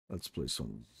Let's play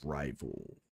some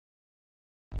rival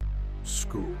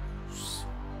schools.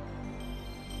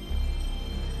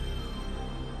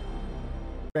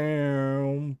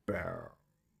 Bam, bam.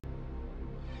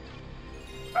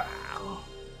 Wow.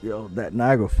 Yo, that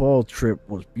Niagara Falls trip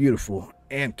was beautiful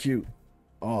and cute.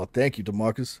 Oh, thank you,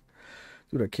 DeMarcus.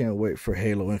 Dude, I can't wait for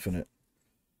Halo Infinite.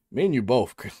 Me and you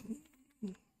both.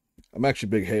 I'm actually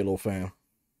a big Halo fan.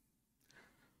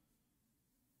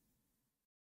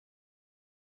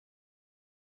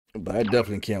 But I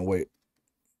definitely can't wait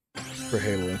for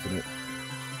Halo Infinite.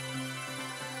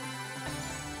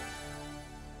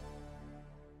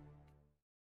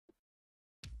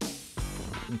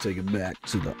 And take it back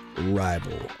to the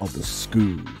rival of the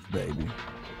schools, baby.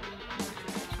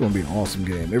 It's going to be an awesome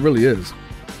game. It really is.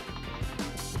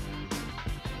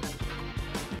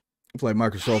 It's like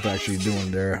Microsoft actually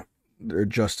doing their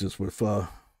justice with Halo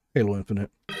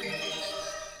Infinite.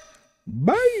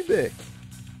 Baby!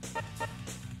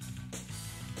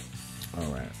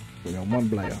 Alright, we got one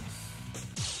player.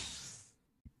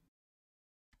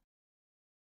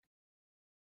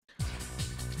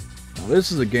 Now,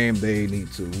 this is a game they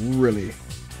need to really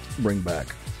bring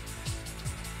back.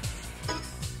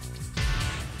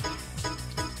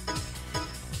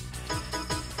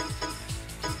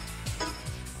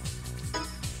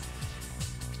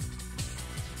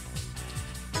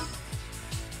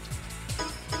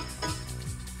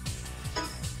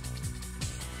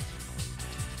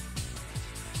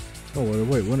 Oh,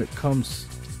 wait, when it comes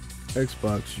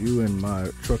Xbox, you and my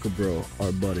trucker bro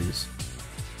are buddies.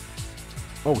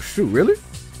 Oh, shoot, really?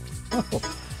 Oh,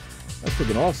 that's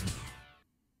freaking awesome.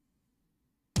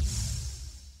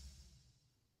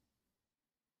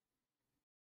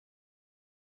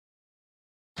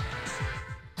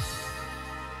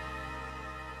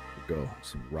 Go,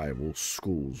 some rival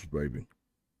schools, baby.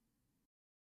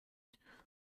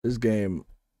 This game,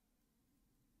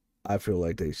 I feel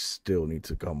like they still need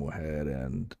to come ahead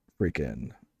and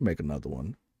freaking make another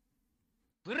one.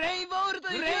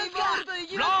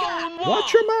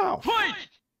 Watch your mouth. Fight!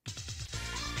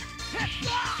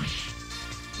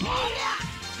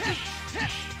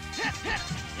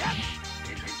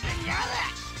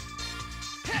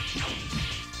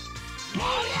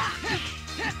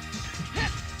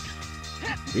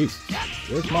 Jesus.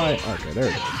 Where's my... Okay, there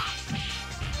it is.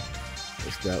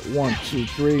 It's that 1, 2,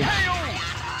 3.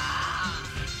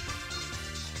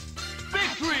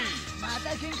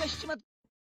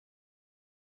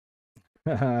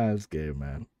 Haha, this game,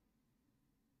 man.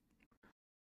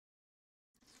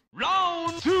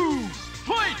 Round 2,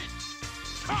 fight!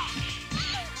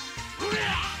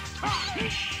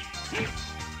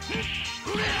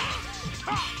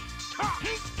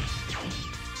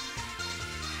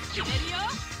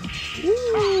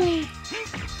 Woo.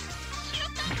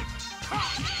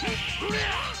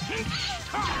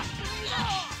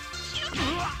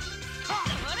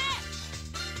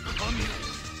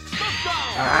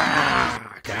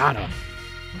 Ah, got him.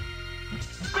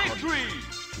 Victory!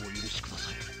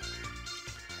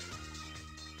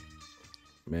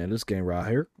 Man, this game right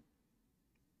here.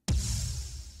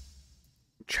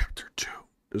 Chapter 2.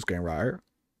 This game right here.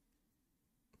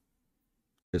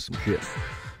 It's some shit.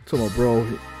 Told my bro,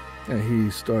 and he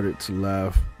started to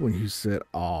laugh when he said,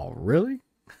 "Oh, really?"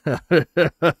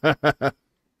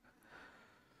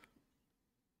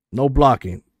 No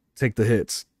blocking. Take the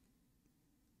hits.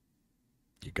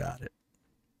 You got it.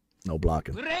 No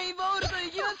blocking. Round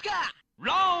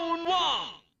 1,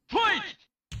 fight!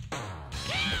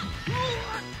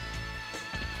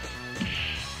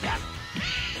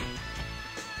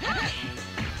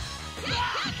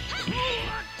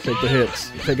 Take the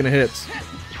hits. Taking the hits.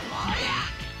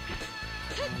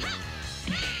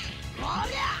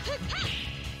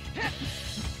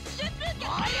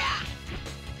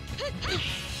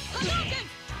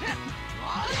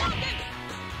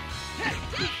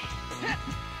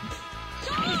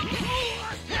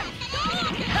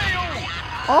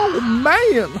 Oh,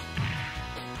 man.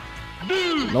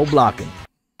 No blocking.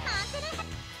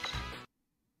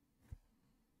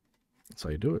 That's how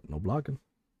you do it. No blocking.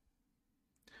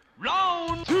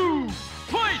 Round 2,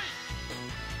 fight!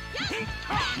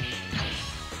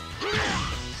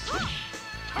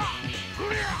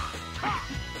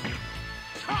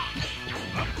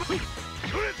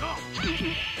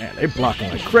 Man, they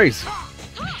blocking like crazy.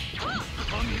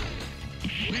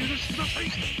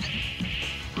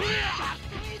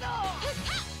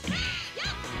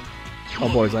 Oh,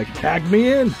 boy's like, tag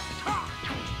me in.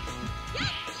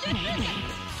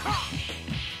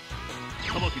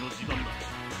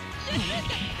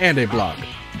 And they block.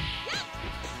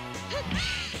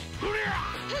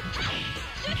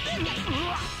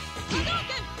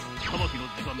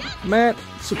 Man,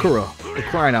 Sakura, for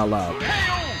crying out loud.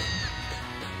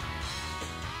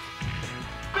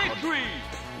 Victory!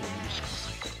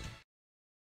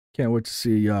 Can't wait to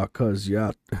see y'all, cause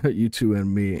y'all, you two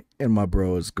and me and my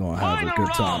bro is gonna have a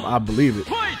good time. I believe it.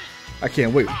 I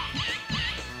can't wait.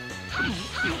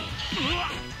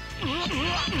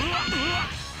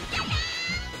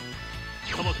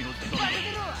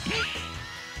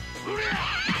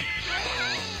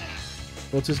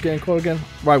 What's this game called again?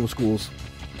 Rival Schools.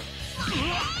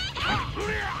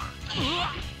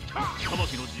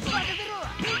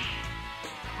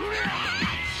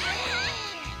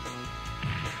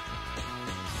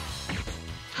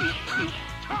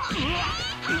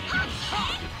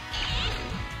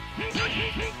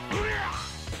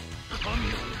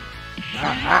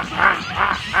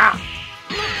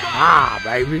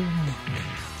 Baby.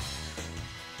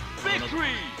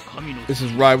 Victory! This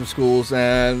is Rival Schools,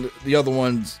 and the other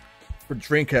ones for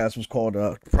Dreamcast was called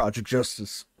Project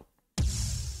Justice.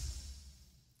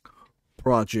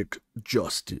 Project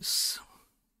Justice.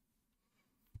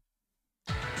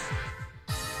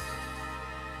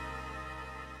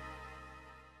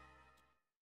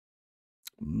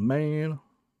 Man.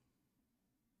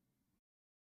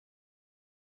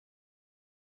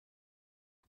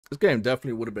 This game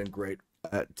definitely would have been great.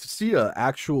 To see an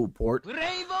actual port, an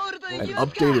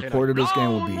updated port of this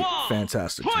game would be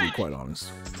fantastic, to be quite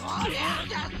honest.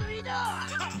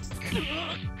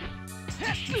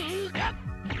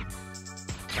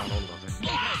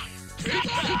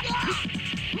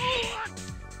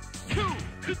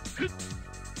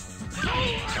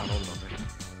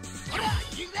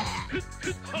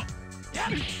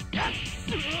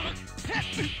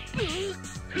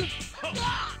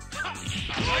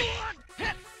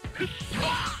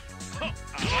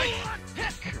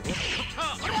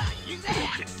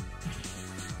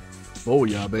 Oh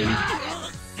yeah, baby.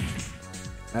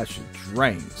 That shit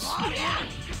drains.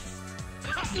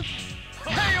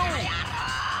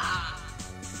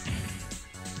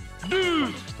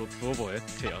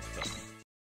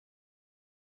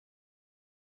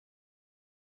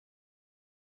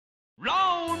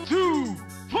 Round 2,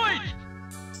 fight!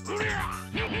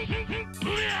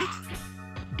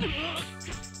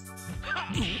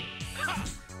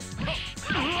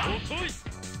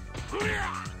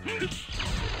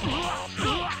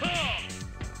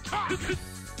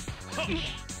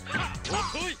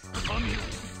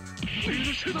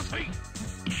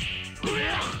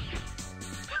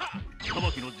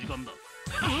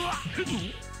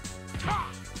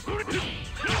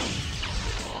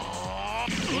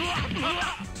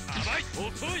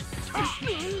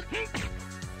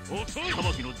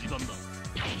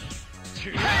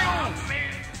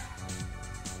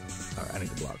 Alright, I need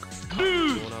to block.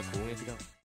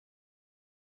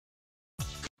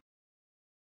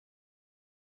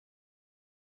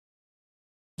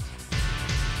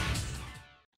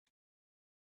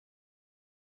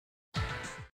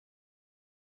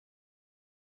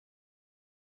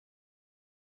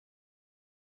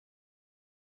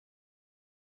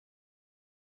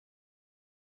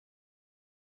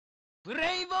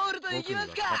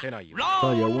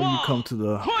 Oh yeah, when you come to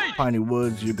the Piney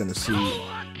Woods, you're gonna see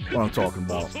what I'm talking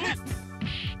about. When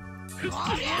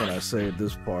I say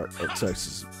this part of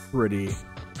Texas is pretty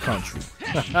country.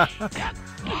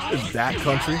 Is that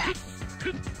country?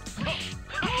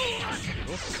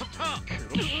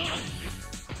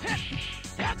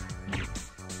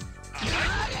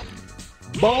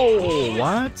 Bow,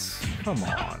 what? Come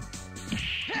on.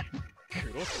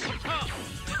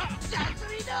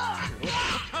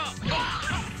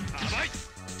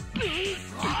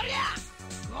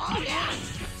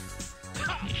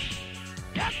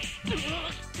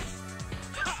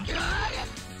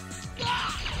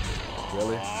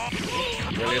 Really?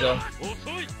 Really though?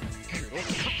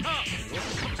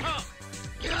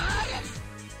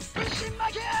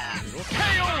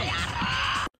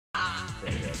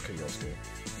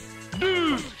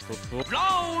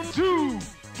 Round 2,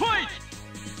 fight!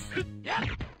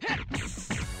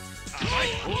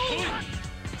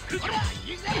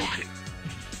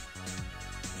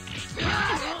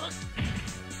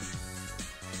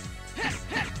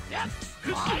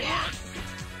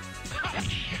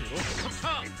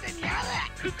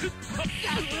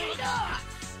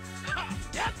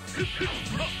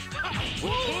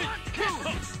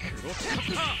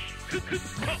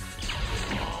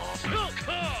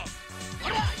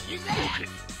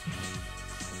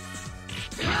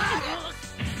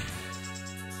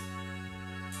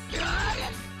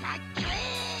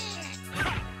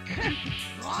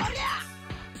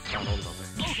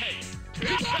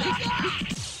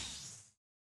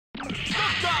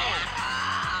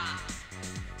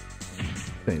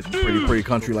 It's pretty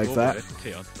country like that.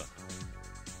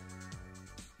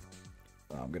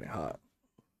 Oh, I'm getting hot.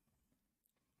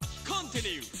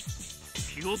 Continue.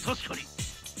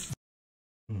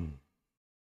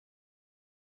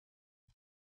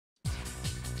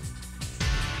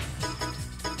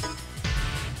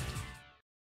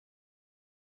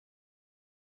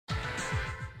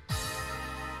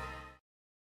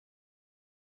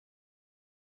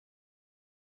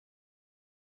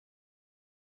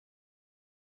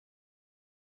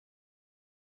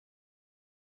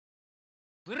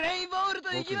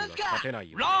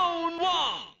 Round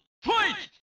 1, fight!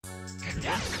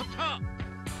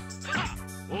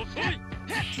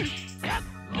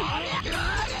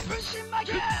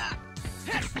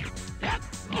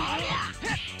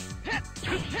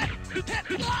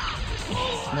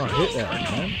 Come on, hit that,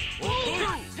 man.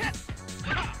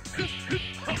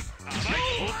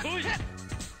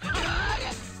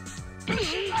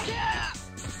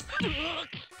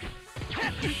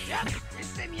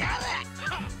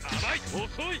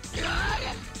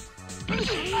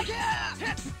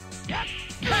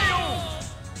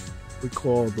 We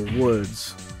call the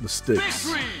woods the sticks.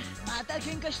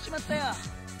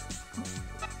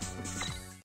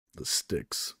 The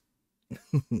sticks.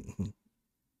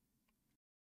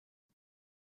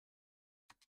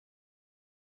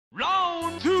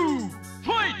 Round 2,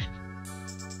 fight!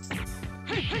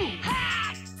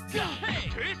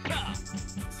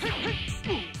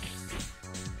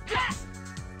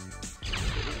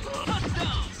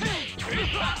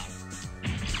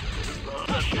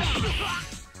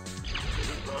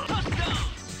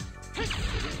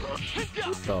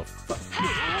 What the fuck?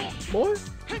 Boy?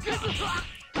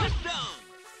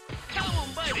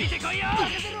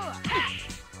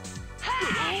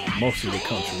 Most of the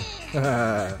country.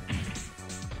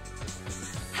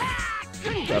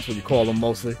 That's what you call them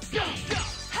mostly.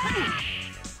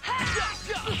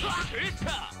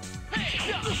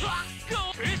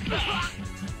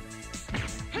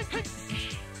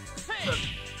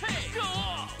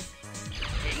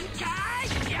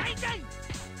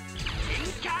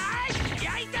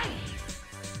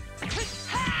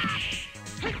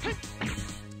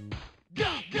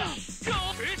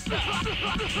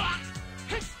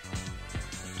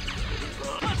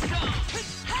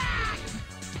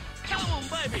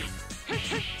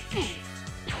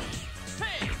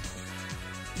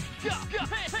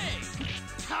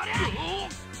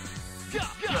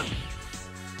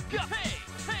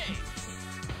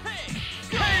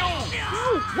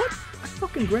 What? I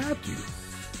fucking grabbed you.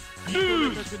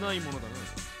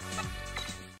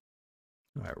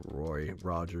 Alright, Roy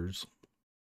Rogers.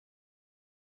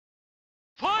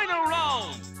 Final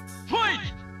round, fight!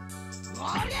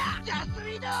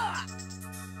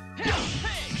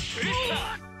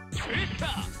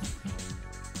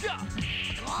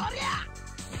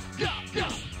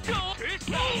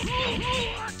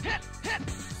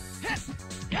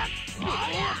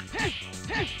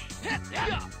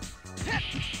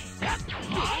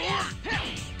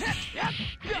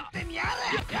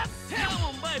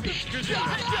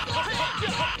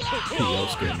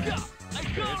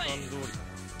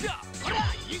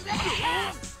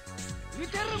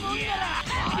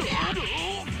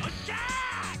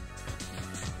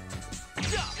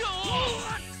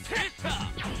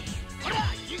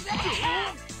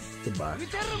 Goodbye.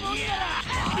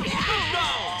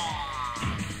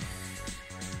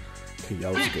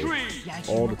 Kyosuke,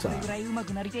 all the time.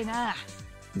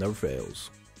 Never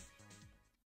fails.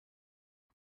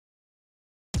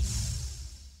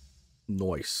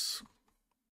 Noise.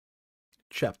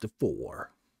 Chapter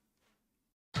 4.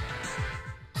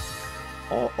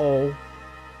 Uh-oh.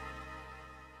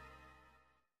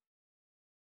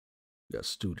 Yeah,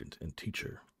 student and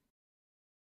teacher.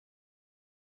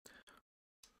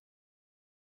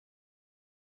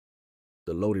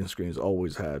 The loading screens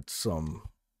always had some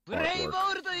artwork.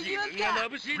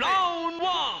 Round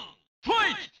 1,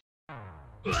 fight!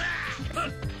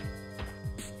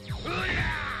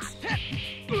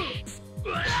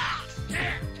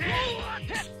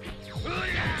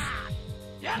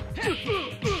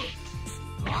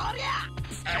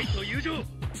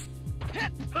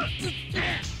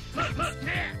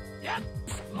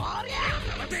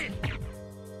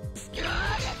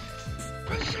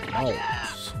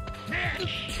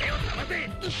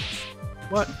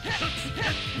 What?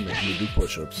 Make me do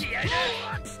push-ups.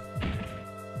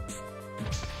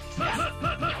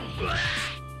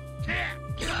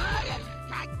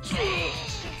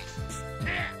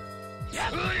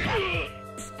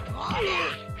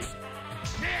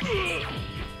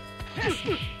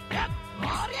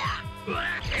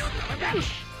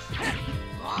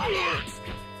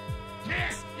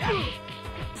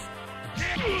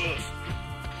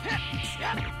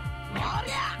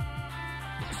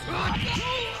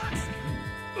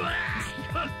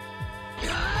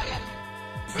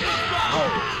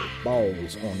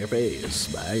 balls on your face,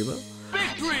 baby.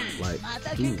 Victory! Like,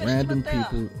 two random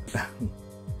people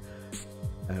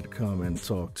I had to come and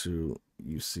talk to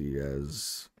you see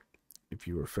as if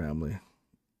you were family.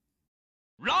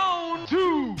 Round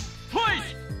 2,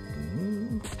 fight!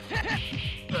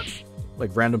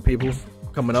 Like random people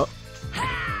coming up.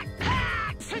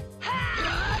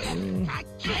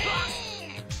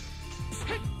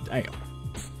 Damn.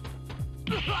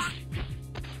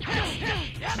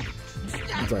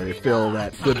 It's like they feel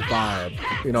that good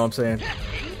vibe. You know what I'm saying?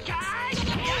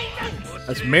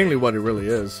 That's mainly what it really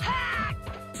is.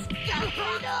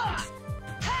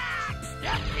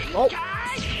 Oh!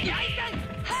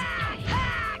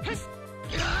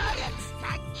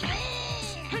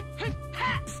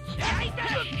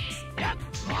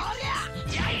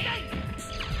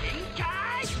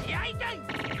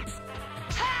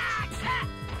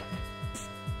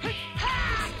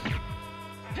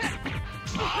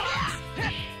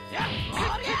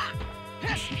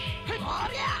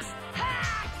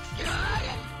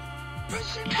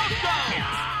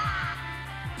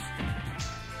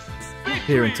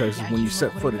 Here in Texas, when you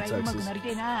set foot in Texas,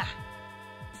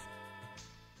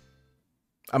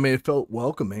 I mean, it felt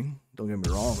welcoming. Don't get me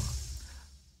wrong.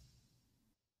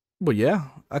 But yeah,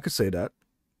 I could say that.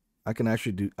 I can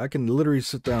literally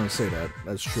sit down and say that.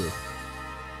 That's true.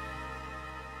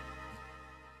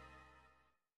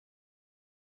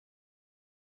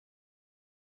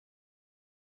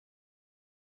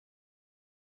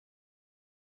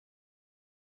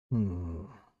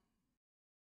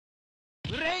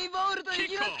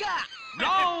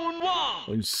 Round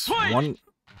 1, fight! One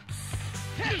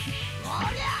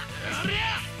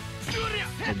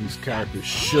of these characters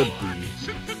should be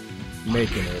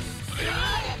making it.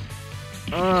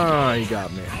 Ah, he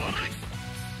got me.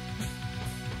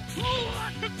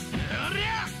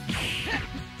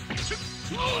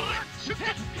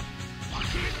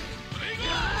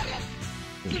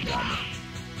 He got me.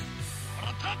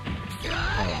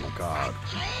 Oh my god.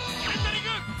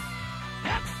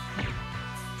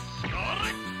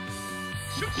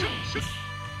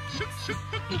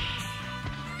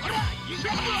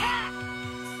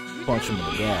 Punch him in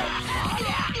the back.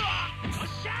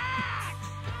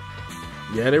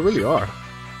 Yeah, they really are.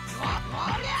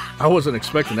 I wasn't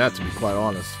expecting that, to be quite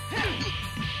honest.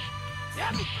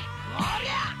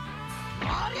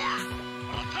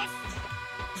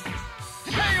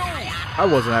 I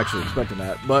wasn't actually expecting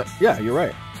that, but yeah, you're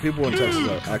right. People in Texas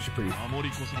are actually pretty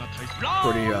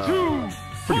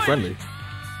friendly.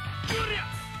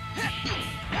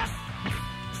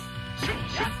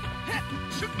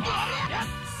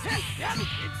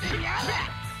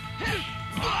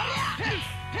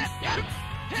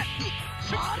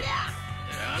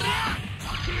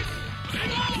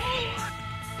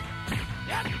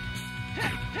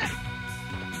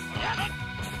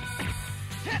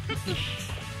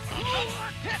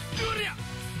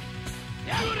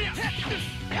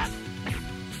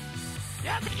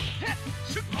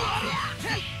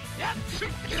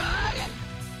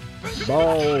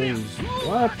 Balls.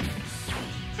 What?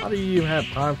 How do you even have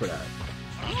time for that?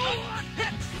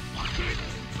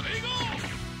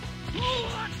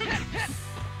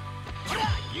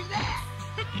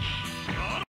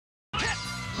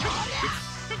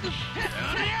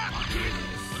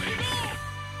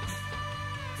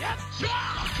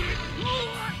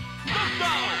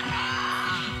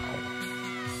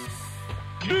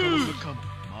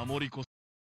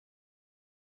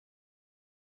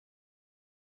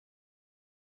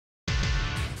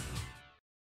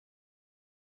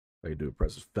 All you do is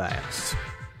press fast.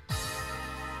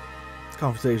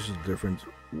 Conversations are different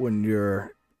when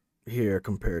you're here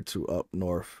compared to up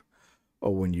north,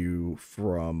 or when you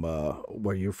from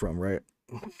where you're from, right?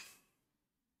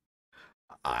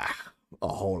 A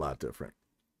whole lot different.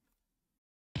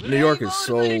 New York is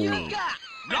so it's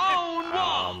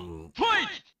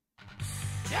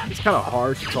kind of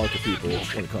hard to talk to people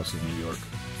when it comes to New York.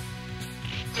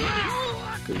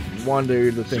 Because one, they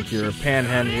either think you're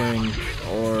panhandling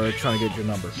or trying to get your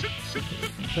number.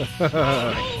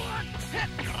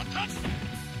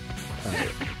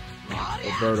 Right.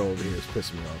 Roberto over here is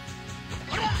pissing me off.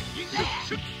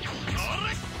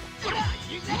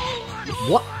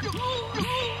 What?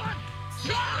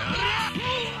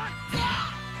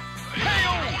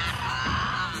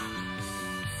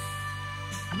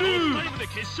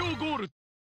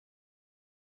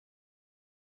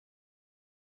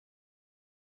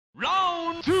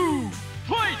 Round 2,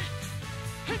 fight!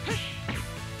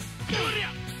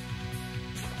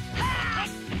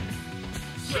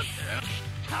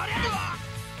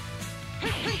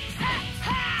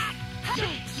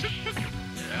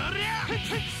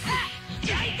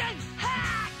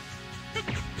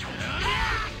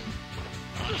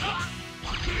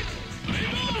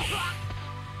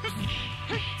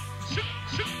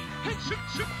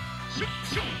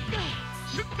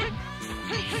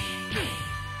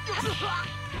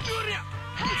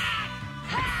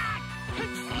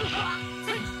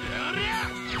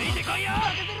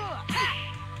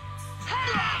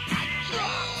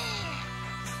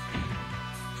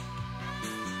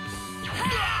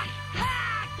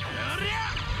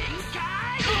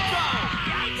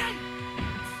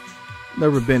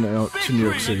 Never been to New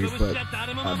York City, but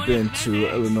I've been to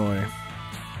Illinois,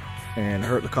 and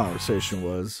heard the conversation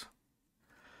was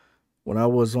when I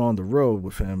was on the road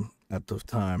with him at the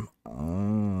time.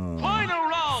 Final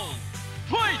round,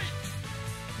 fight!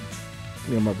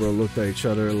 Me and my bro looked at each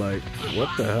other like,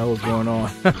 what the hell is going on?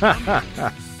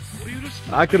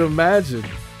 I could imagine.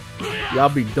 Y'all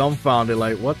be dumbfounded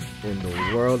like, what in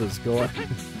the world is going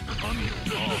on?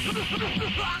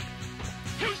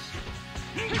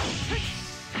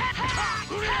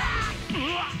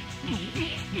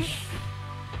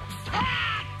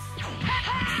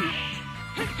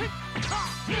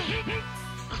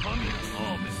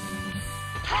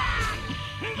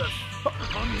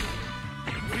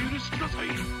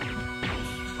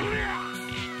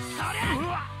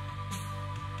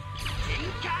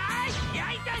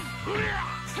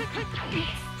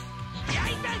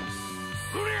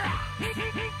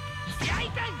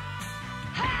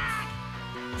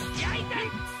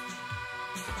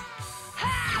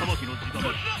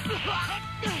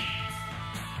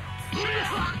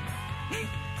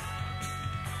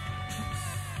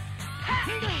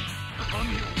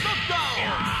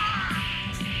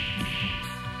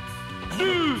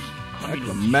 I can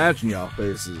imagine y'all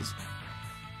faces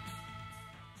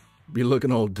be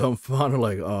looking all dumbfounded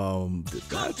like, did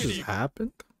that just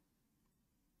happen?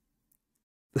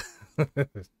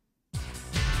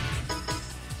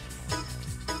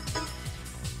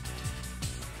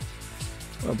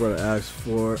 My brother asked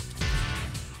for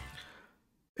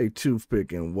a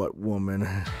toothpick, and what woman?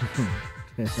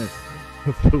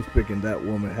 Toothpick, and that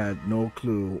woman had no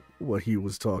clue what he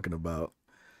was talking about,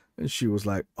 and she was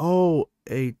like, "Oh,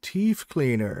 a teeth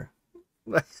cleaner."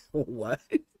 Like, what?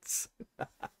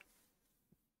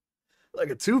 Like,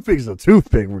 a toothpick is a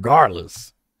toothpick,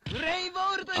 regardless.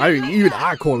 Even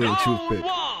I call it a toothpick.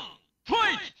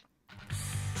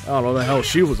 I don't know what the hell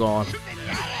she was on.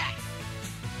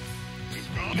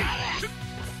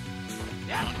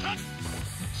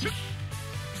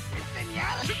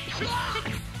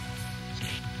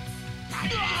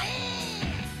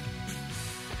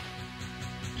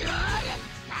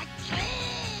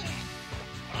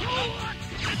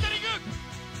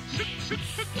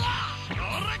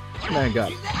 Man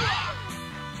got it.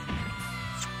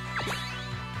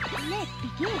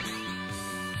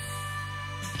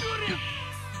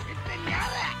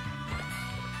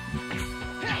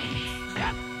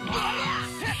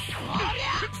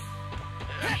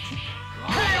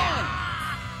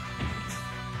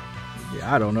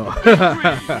 Yeah, I don't know.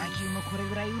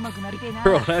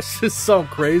 Bro, that's just so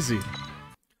crazy.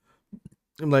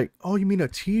 I'm like, oh, you mean a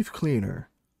teeth cleaner?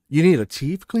 You need a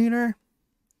teeth cleaner?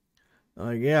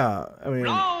 Like, yeah, I mean,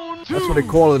 that's what they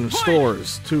call it in the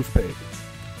stores, toothpick.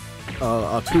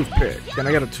 A toothpick. Can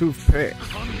I get a toothpick,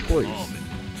 please?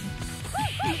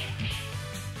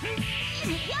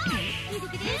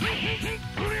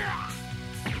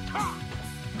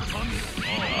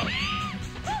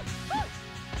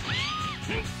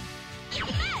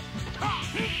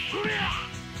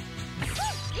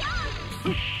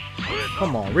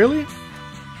 Come on, really?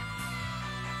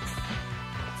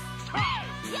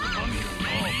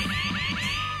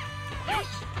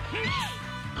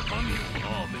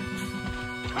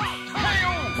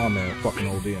 My man, fucking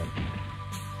ODM.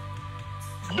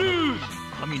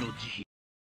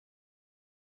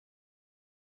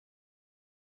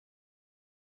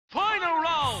 Final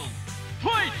round,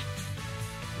 fight!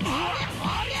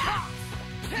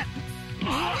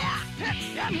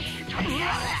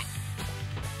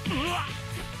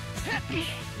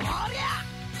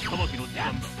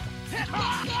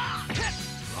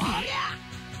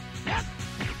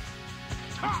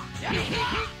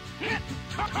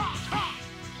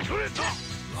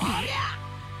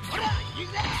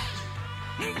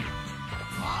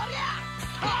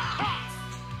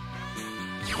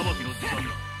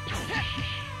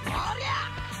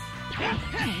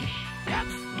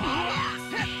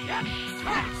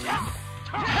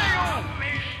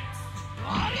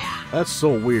 That's so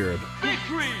weird.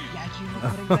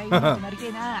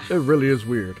 It really is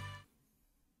weird.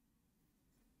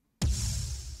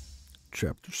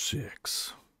 Chapter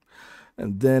 6.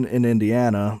 And then in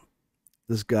Indiana,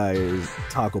 This guy is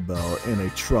Taco Bell in a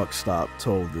truck stop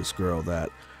told this girl that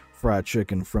fried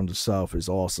chicken from the South is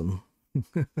awesome.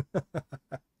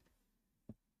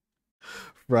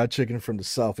 Fried chicken from the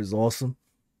South is awesome.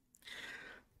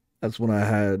 That's when I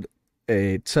had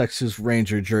a Texas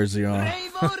Ranger jersey on.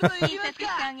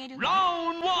 Round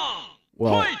 1.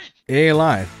 Well, Fight! he ain't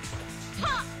lying.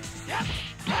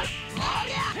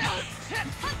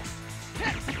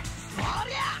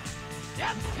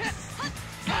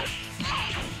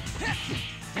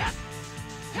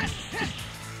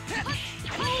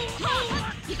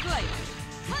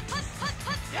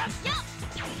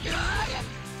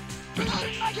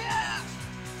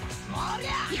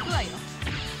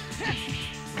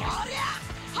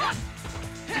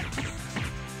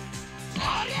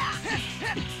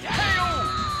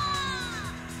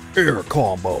 Air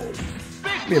combo.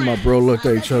 Me and my bro looked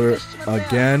at each other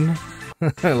again.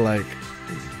 Like,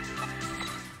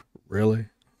 really?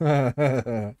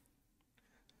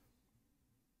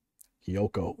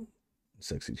 Kyoko,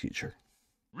 sexy teacher.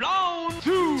 Round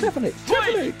 2. Tiffany.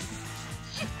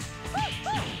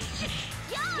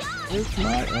 Where's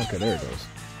my... Okay, there it goes.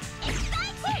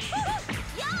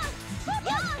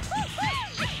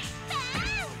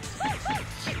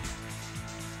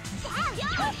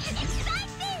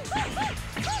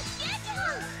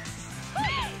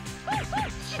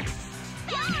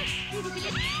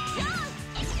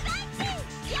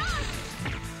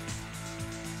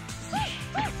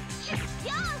 Okay.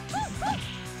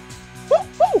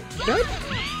 Oh, man.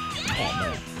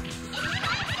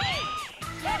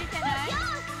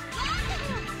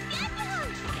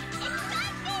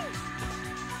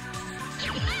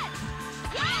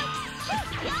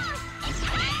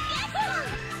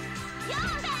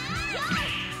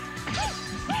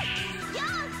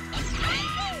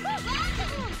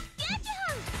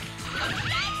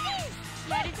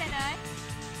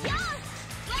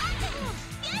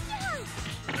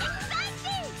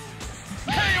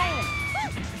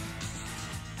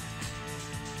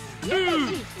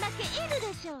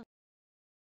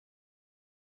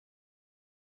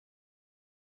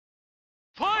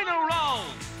 Final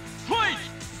round. Fight!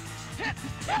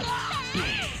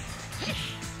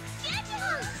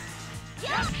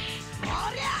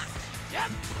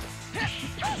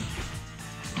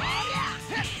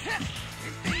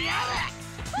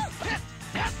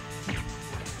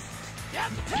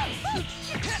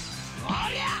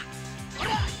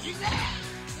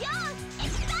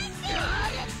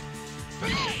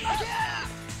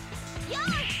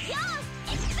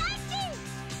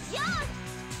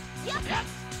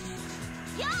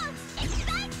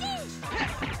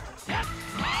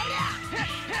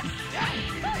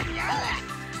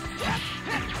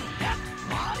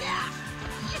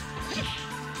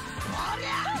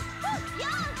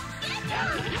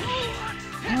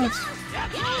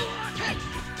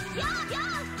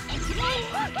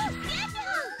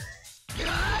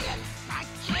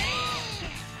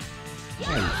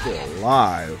 I'm still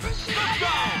alive.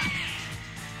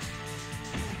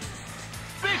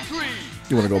 Victory!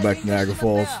 You want to go back to Niagara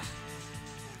Falls?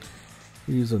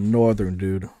 He's a northern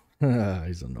dude.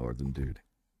 He's a northern dude.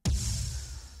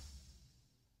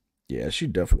 Yeah, she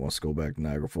definitely wants to go back to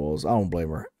Niagara Falls. I don't blame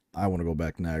her. I want to go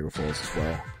back to Niagara Falls as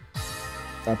well.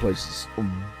 That place is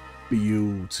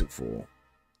beautiful.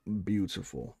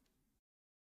 Beautiful.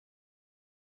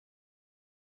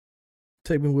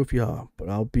 Take me with y'all, but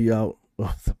I'll be out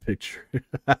of the picture.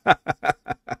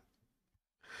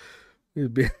 You're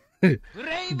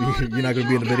not going to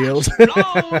be in the videos.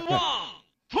 Round 1.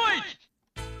 Fight!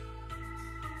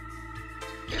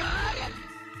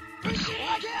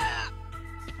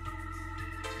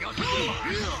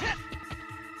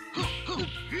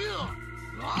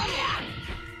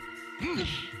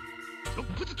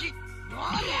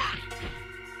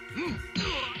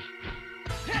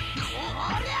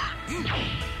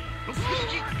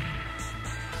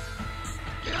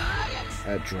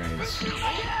 That drains.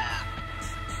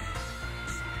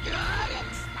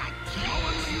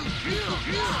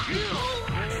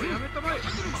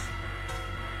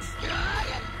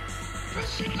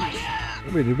 I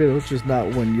mean, it's just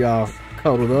not when y'all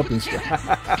cuddled up and stuff.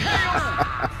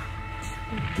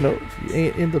 No, if you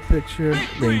ain't in the picture,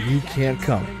 then you can't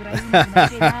come.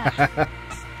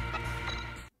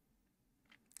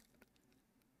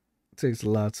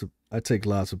 I take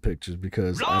lots of pictures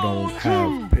because I don't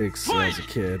have pics as a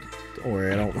kid,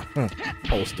 or I don't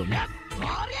post them.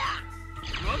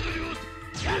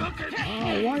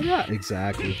 Oh, why not?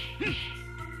 Exactly.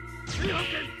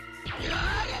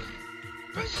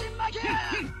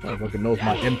 Motherfucker knows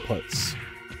my inputs.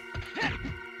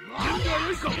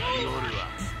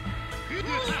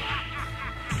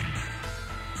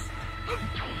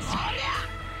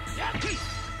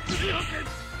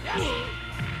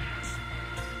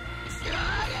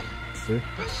 See?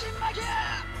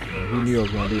 Who knew I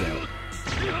was gonna do that?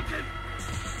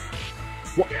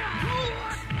 What?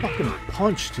 Fucking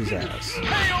punched his ass.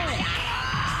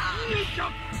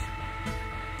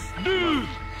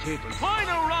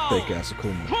 Final round. Fake ass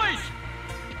Akuma. Fight.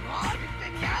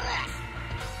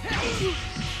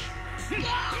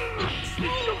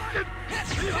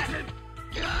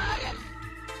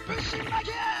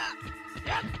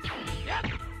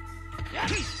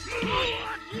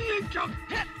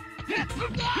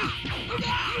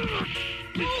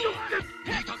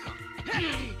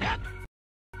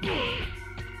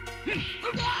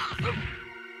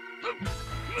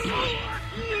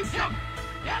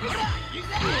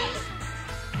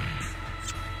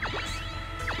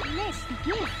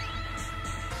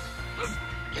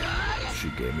 She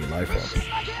gave me life up.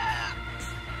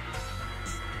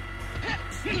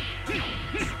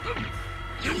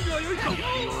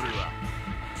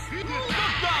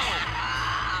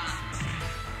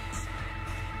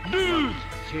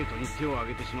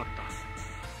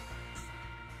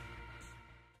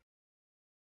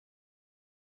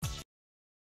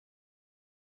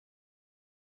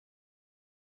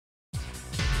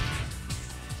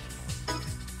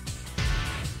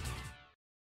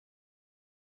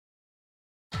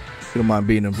 You don't mind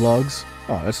being in vlogs?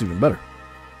 Oh, that's even better.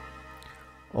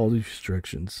 All these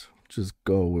restrictions. Just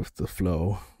go with the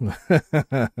flow.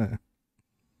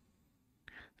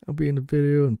 I'll be in the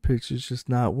video and pictures, just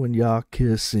not when y'all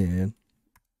kissing.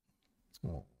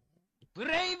 Oh.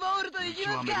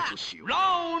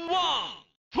 Round one.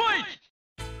 Fight.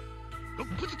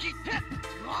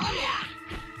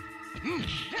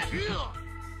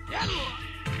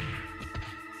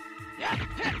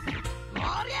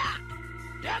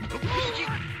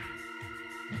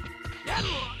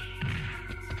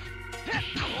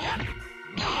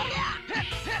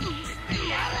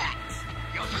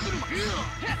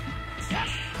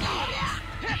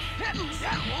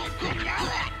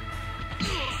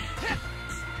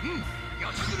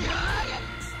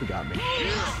 He got me.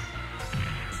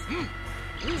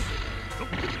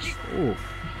 Oh.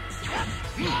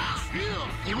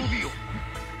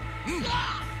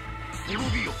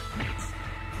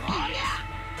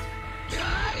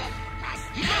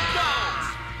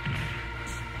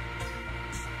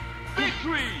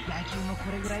 Victory.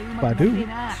 Badu.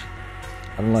 I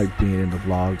don't like being in the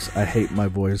vlogs. I hate my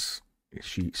voice.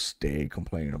 She stayed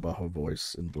complaining about her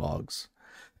voice in vlogs.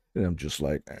 And I'm just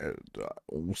like, I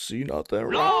don't see nothing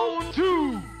wrong. Round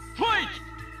two. Fight.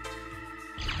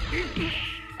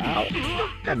 Ow.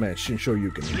 Oh man, Shinsho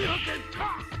Yukin.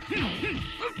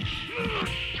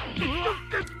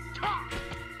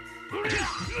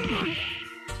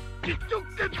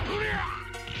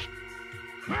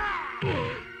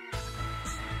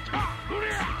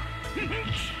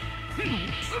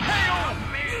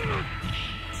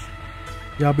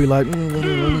 Y'all be like,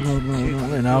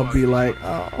 and I'll be like,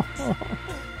 oh.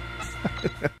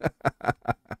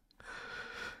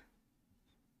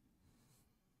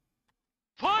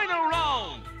 Final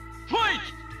round. Fight.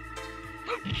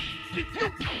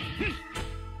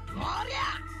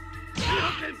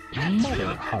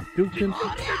 Mother Hadouken.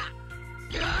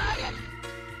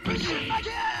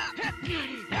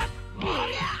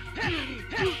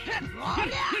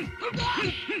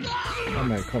 That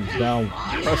man comes down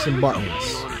pressing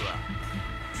buttons.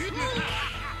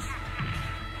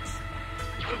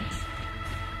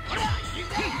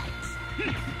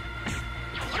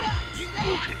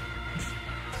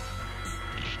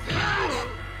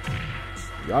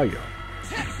 Yeah.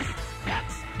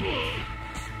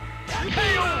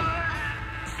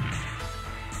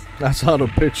 That's how the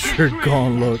picture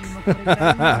gonna look.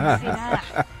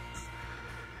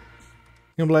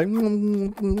 I'm like,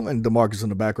 and DeMarcus in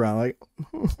the background, like.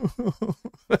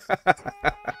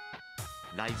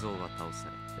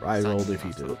 Raizo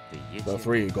defeated. The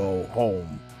three go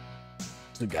home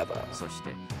together.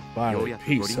 Finally,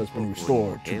 peace has been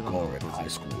restored to Gorin High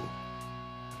School.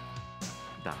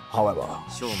 However,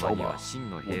 Shoma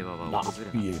will not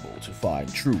be able to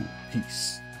find true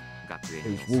peace.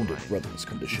 His wounded brother's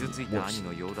condition worsened.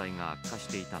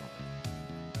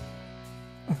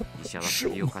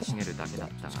 Shoma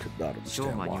could not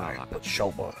understand why, but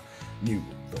Shoma knew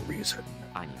the reason.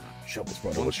 Shoma's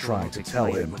brother was trying to tell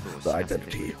him the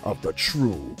identity of the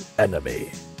true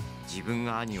enemy. He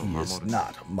is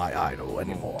not my idol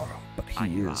anymore, but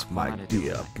he is my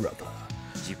dear brother.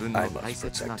 I must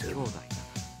protect him.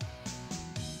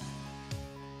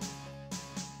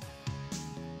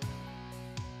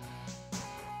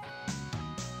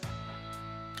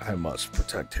 I must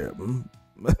protect him.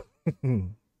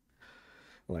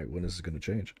 Like, when is this going to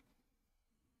change?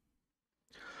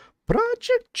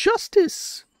 Project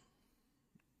Justice.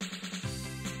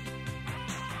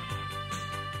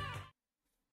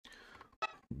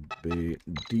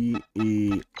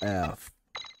 DEF.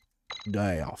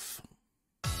 DAF.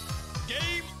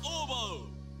 Game over.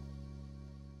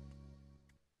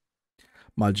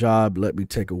 My job let me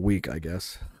take a week, I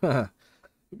guess.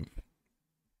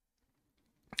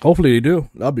 Hopefully they do.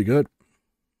 That'll be good.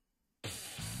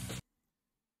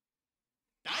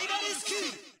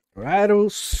 Rival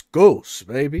Schools,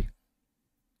 baby.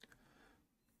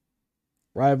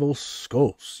 Rival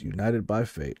Schools, united by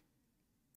fate.